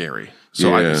is scary.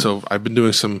 So I've been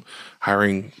doing some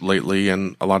hiring lately,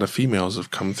 and a lot of females have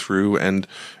come through, and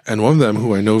one of them,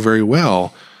 who I know very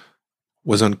well,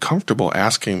 was uncomfortable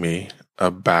asking me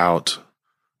about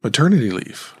maternity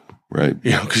leave. Right.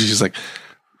 You know, because she's like,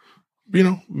 you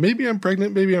know, maybe I'm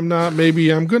pregnant, maybe I'm not,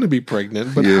 maybe I'm going to be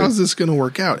pregnant, but how's this going to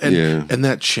work out? And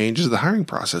that changes the hiring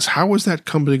process. How is that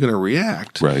company going to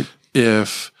react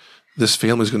if this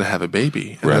family is going to have a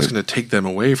baby, and that's going to take them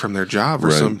away from their job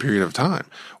for some period of time?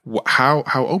 How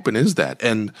open is that?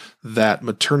 And that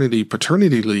maternity,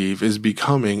 paternity leave is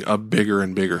becoming a bigger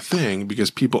and bigger thing,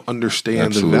 because people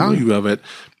understand the value of it.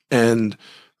 And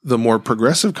the more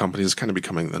progressive companies, kind of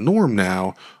becoming the norm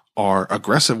now, are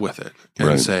aggressive with it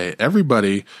and say,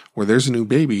 everybody, where there's a new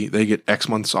baby, they get X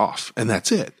months off, and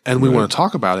that's it. And we want to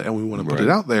talk about it, and we want to put it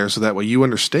out there, so that way you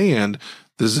understand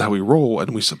this is how we roll,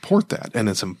 and we support that, and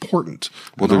it's important.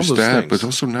 Well, there's that, but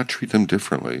also not treat them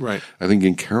differently. Right. I think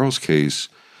in Carol's case,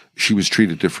 she was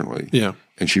treated differently. Yeah.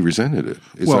 And she resented it.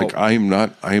 It's like, I am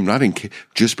not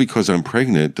just because I'm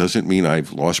pregnant doesn't mean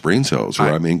I've lost brain cells, or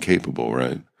I'm incapable,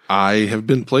 right? I have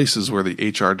been places where the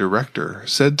HR director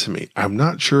said to me, I'm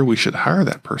not sure we should hire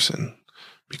that person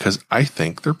because I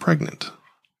think they're pregnant.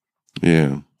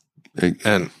 Yeah.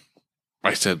 And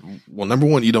I said, well, number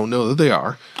one, you don't know that they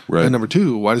are. Right. And number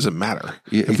two, why does it matter?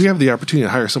 Yeah, if we have the opportunity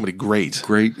to hire somebody great,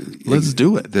 let's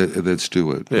do it. Let's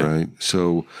do it. Yeah. Right.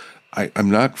 So I'm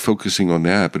not focusing on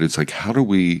that, but it's like, how do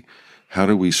we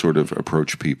sort of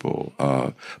approach people?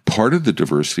 Part of the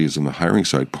diversity is on the hiring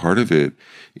side. Part of it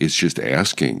is just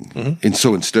asking. Mm-hmm. And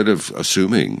so instead of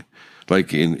assuming,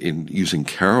 like in using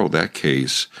Carol, that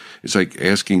case, it's like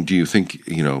asking, do you think,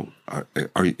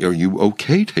 are you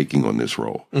okay taking on this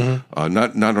role? Mm-hmm.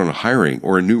 Not on a hiring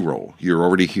or a new role. You're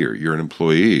already here. You're an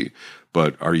employee.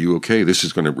 But are you okay? This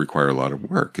is going to require a lot of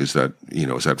work. Is that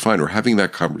fine? Or having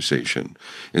that conversation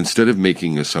instead of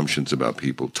making assumptions about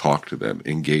people, talk to them,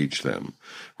 engage them,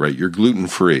 right? You're gluten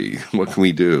free. What can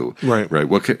we do? Right.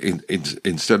 What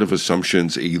instead of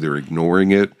assumptions, either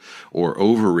ignoring it or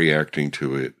overreacting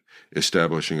to it,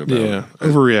 establishing about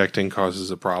overreacting causes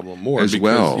a problem more as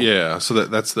well. Yeah. So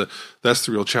that's the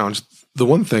real challenge. The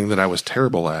one thing that I was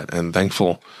terrible at, and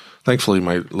thankfully,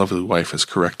 my lovely wife has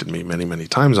corrected me many, many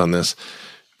times on this,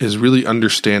 is really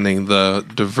understanding the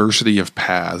diversity of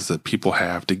paths that people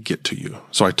have to get to you.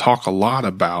 So I talk a lot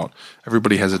about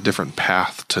everybody has a different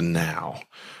path to now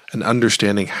and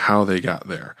understanding how they got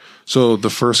there. So the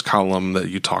first column that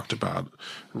you talked about,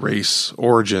 race,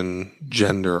 origin,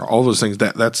 gender, all those things,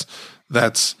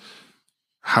 that's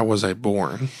how was I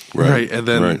born? Right. And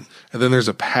then there's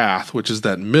a path, which is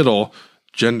that middle,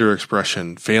 gender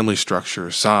expression, family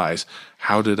structure, size.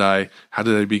 How did I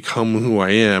become who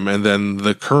I am? And then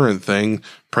the current thing,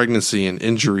 pregnancy and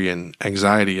injury and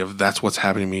anxiety of that's what's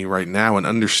happening to me right now, and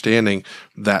understanding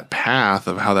that path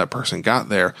of how that person got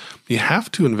there. You have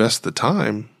to invest the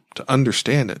time to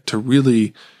understand it, to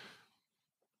really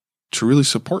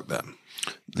support them.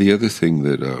 The other thing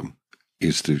that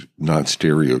is to not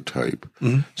stereotype.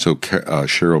 Mm-hmm. So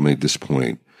Cheryl made this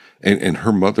point. And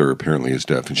her mother apparently is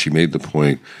deaf, and she made the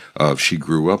point of she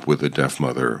grew up with a deaf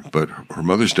mother, but her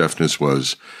mother's deafness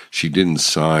was she didn't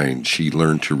sign. She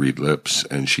learned to read lips,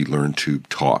 and she learned to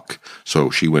talk.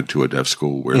 So she went to a deaf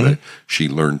school where she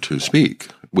learned to speak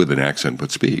with an accent,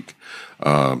 but speak,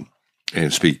 and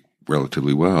speak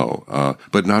relatively well.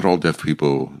 But not all deaf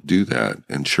people do that.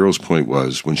 And Cheryl's point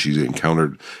was when she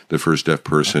encountered the first deaf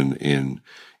person in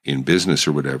business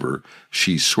or whatever,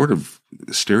 she sort of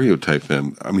stereotyped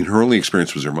them. I mean, her only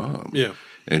experience was her mom. Yeah.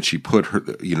 And she put her,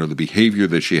 the behavior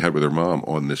that she had with her mom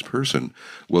on this person.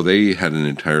 Well, they had an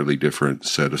entirely different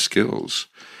set of skills.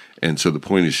 And so the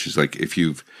point is, she's like, if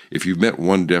you've met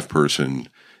one deaf person,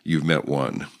 you've met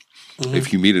one. Mm-hmm.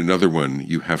 If you meet another one,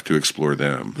 you have to explore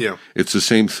them. Yeah. It's the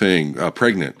same thing.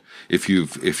 Pregnant. If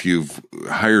you've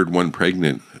hired one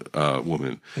pregnant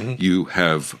woman, mm-hmm. you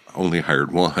have only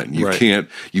hired one. You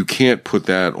can't put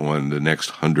that on the next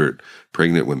 100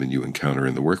 pregnant women you encounter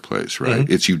in the workplace, right?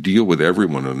 Mm-hmm. It's you deal with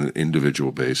everyone on an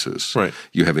individual basis. Right.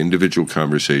 You have individual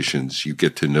conversations. You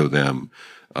get to know them.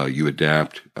 You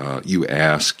adapt. You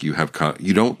ask. You have.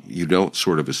 You don't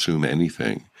sort of assume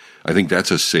anything. I think that's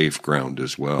a safe ground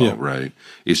as well, right?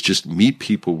 It's just meet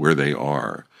people where they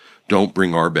are. Don't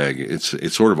bring our baggage.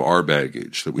 It's sort of our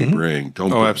baggage that we mm-hmm. bring.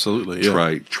 Don't. Oh, absolutely.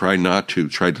 Try not to.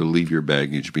 Try to leave your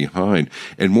baggage behind,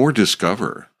 and more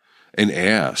discover and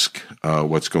ask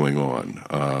what's going on.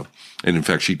 And in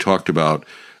fact, she talked about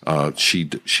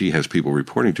she has people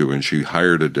reporting to her, and she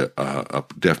hired a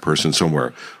deaf person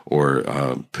somewhere, or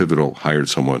Pivotal hired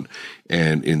someone,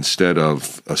 and instead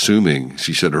of assuming,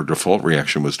 she said her default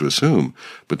reaction was to assume,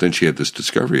 but then she had this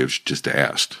discovery of she just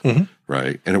asked, mm-hmm.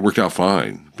 right? And it worked out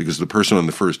fine because the person on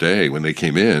the first day when they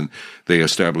came in, they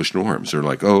established norms. They're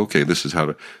like, oh, okay, this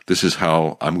is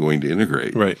how I'm going to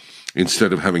integrate, right?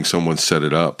 Instead of having someone set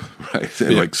it up, right?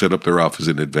 And like set up their office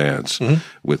in advance mm-hmm.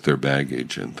 with their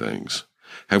baggage and things.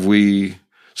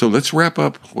 So let's wrap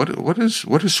up. What is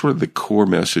sort of the core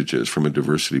messages from a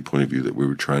diversity point of view that we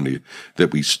were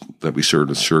that we sort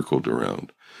of circled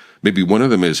around? Maybe one of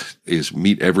them is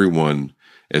meet everyone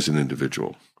as an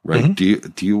individual, right? Mm-hmm.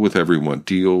 Deal with everyone.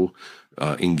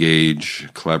 Engage,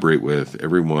 collaborate with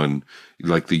everyone,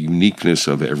 like the uniqueness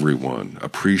of everyone.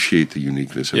 Appreciate the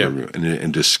uniqueness of everyone,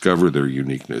 and discover their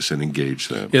uniqueness and engage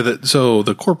them. Yeah. So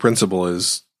the core principle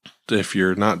is if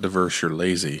you're not diverse, you're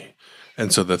lazy.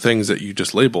 And so the things that you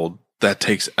just labeled, that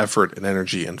takes effort and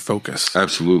energy and focus.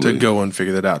 Absolutely. To go and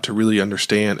figure that out, to really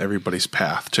understand everybody's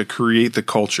path, to create the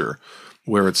culture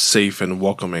where it's safe and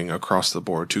welcoming across the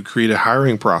board, to create a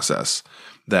hiring process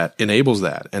that enables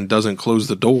that and doesn't close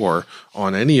the door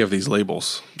on any of these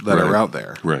labels that are out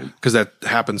there. Right. Because that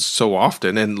happens so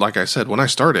often. And like I said, when I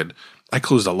started, I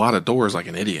closed a lot of doors like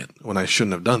an idiot when I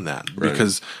shouldn't have done that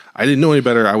because I didn't know any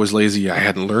better. I was lazy. I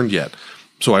hadn't learned yet.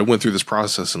 So I went through this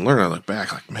process and learned. I look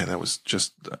back like, man, that was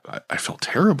just, I felt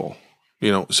terrible,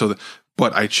 So,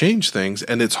 but I changed things,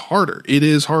 and it's harder. It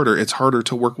is harder. It's harder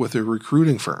to work with a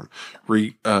recruiting firm.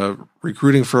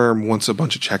 Recruiting firm wants a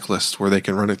bunch of checklists where they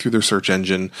can run it through their search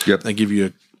engine. Yep. They give you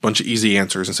a bunch of easy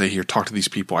answers and say, here, talk to these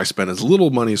people. I spend as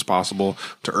little money as possible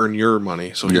to earn your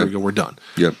money. So here we go. We're done.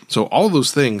 Yep. So all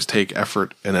those things take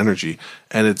effort and energy,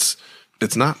 and it's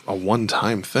not a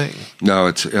one-time thing. No,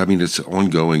 it's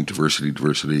ongoing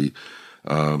diversity.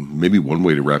 Maybe one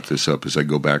way to wrap this up is I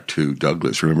go back to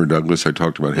Douglas. Remember Douglas? I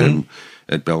talked about him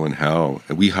at Bell and Howe,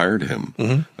 and we hired him.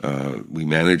 We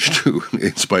managed to,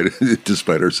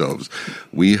 despite ourselves,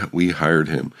 we hired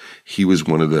him. He was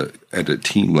at a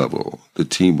team level. The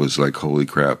team was like, holy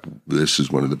crap, this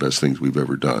is one of the best things we've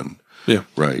ever done. Yeah.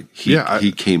 Right.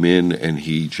 He came in and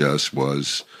he just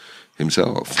was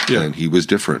himself, and he was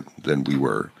different than we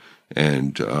were.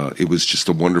 And it was just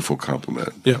a wonderful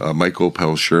compliment. Yeah. Mike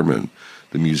Opel Sherman,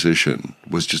 the musician,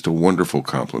 was just a wonderful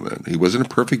compliment. He wasn't a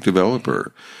perfect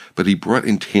developer, but he brought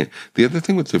intent. The other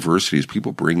thing with diversity is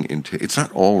people bring into it's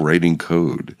not all writing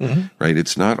code, right?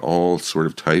 It's not all sort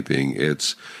of typing.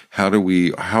 It's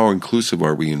how inclusive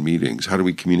are we in meetings? How do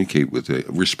we communicate with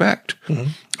respect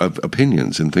of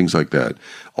opinions and things like that?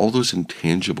 All those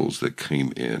intangibles that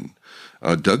came in.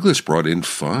 Douglas brought in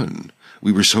fun.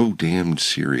 We were so damn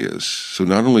serious. So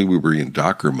not only were we in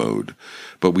Docker mode,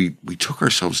 but we took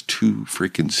ourselves too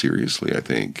freaking seriously, I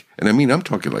think. And I mean, I'm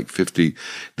talking like 50.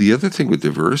 The other thing with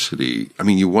diversity, I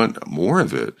mean, you want more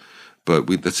of it, but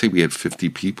let's say we had 50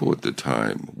 people at the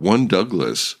time. One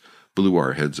Douglas blew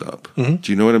our heads up. Do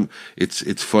you know what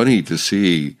it's funny to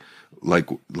see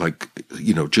like,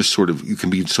 just sort of, you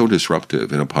can be so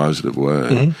disruptive in a positive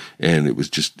way. And it was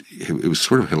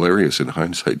sort of hilarious in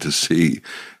hindsight to see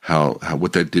how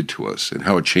what that did to us and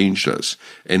how it changed us.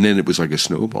 And then it was like a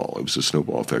snowball. It was a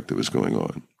snowball effect that was going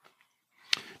on.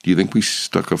 Do you think we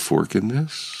stuck a fork in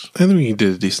this? I think we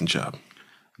did a decent job.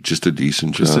 Just a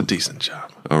decent job? Just a decent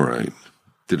job. All right.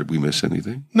 Did we miss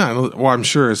anything? No. Well, I'm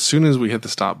sure as soon as we hit the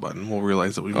stop button, we'll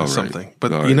realize that we missed something.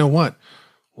 But you know what?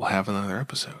 We'll have another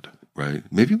episode. Right.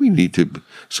 Maybe we need to.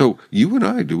 So you and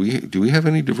I, do we have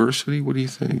any diversity? What do you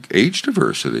think? Age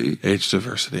diversity.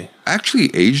 Actually,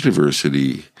 age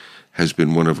diversity has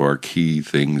been one of our key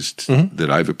things that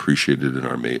I've appreciated in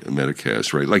our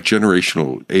Metacast. Right, like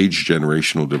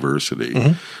generational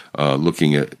diversity.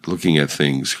 Looking at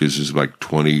things because there's like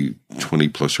 20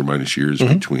 plus or minus years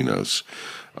between us.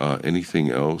 Anything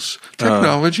else?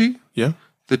 Technology. Yeah.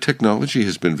 The technology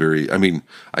has been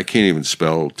I can't even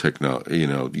spell technology.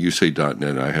 You say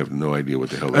 .NET, I have no idea what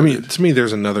the hell that is. To me,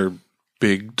 there's another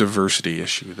big diversity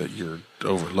issue that you're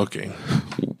overlooking.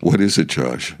 What is it,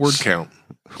 Josh? Word count.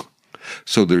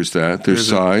 So there's that. There's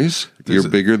size. You're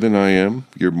bigger than I am.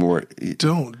 You're more.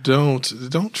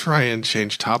 Don't try and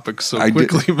change topics so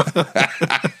quickly.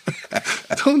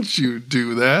 Don't you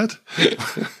do that.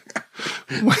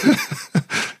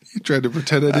 You tried to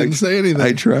pretend I didn't say anything.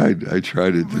 I tried. It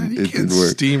didn't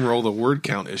work. Steamroll the word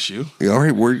count issue. All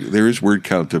right, there is word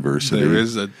count diversity. There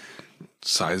is a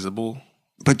sizable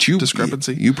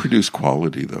discrepancy. You produce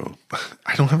quality, though.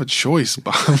 I don't have a choice,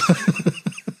 Bob.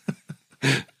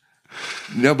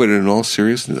 No, but in all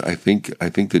seriousness, I think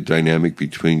the dynamic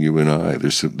between you and I,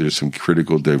 there's some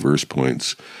critical diverse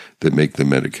points that make the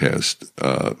Metacast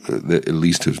that at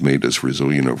least has made us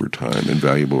resilient over time and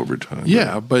valuable over time.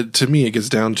 Yeah, but to me, it gets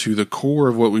down to the core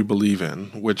of what we believe in,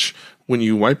 which when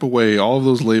you wipe away all of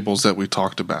those labels that we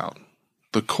talked about,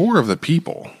 the core of the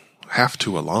people have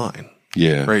to align.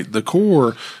 Yeah. Right? The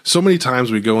core, so many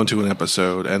times we go into an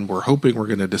episode and we're hoping we're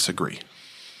going to disagree.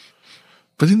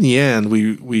 But in the end,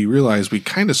 we realize we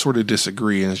kind of sort of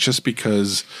disagree, and it's just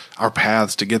because our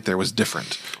paths to get there was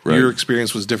different. Right. Your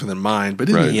experience was different than mine, but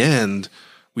in the end,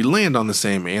 we land on the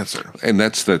same answer. And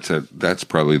that's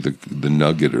probably the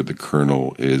nugget or the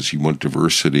kernel is you want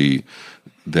diversity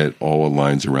that all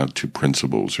aligns around two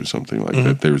principles or something like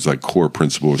that. There's like core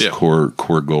principles,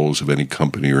 core goals of any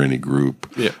company or any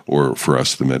group, or for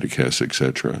us, the Metacast,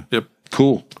 etc. Yep.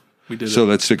 Cool. So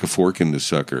let's stick a fork in the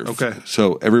sucker. Okay.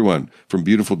 So everyone from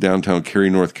beautiful downtown Cary,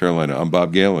 North Carolina, I'm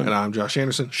Bob Galen. And I'm Josh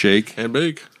Anderson. Shake. And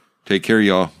bake. Take care,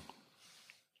 y'all.